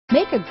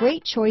Make a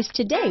great choice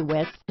today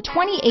with the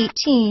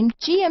 2018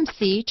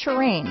 GMC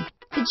Terrain.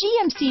 The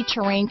GMC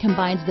Terrain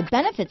combines the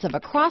benefits of a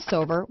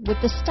crossover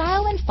with the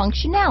style and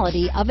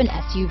functionality of an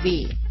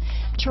SUV.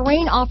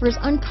 Terrain offers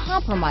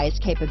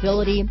uncompromised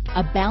capability,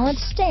 a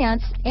balanced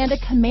stance, and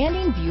a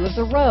commanding view of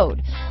the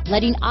road,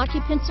 letting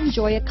occupants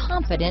enjoy a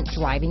confident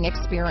driving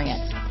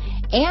experience.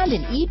 And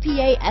an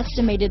EPA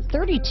estimated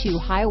 32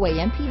 highway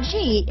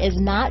MPG is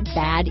not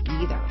bad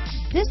either.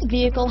 This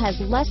vehicle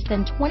has less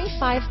than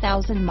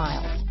 25,000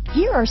 miles.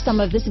 Here are some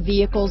of this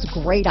vehicle's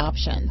great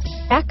options: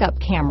 backup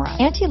camera,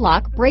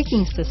 anti-lock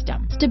braking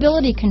system,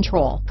 stability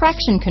control,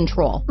 traction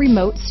control,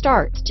 remote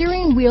start,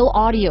 steering wheel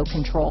audio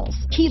controls,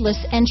 keyless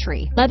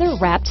entry,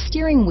 leather-wrapped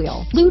steering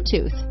wheel,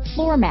 Bluetooth,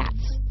 floor mats,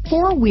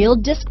 four-wheel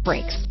disc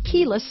brakes,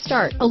 keyless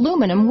start,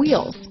 aluminum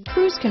wheels,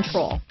 cruise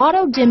control,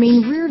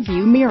 auto-dimming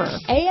rear-view mirror,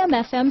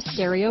 AM/FM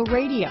stereo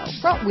radio,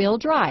 front-wheel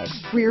drive,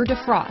 rear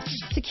defrost,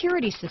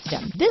 security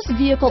system. This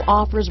vehicle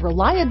offers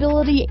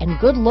reliability and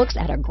good looks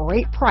at a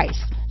great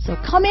price. So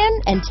come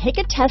in and take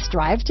a test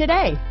drive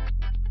today.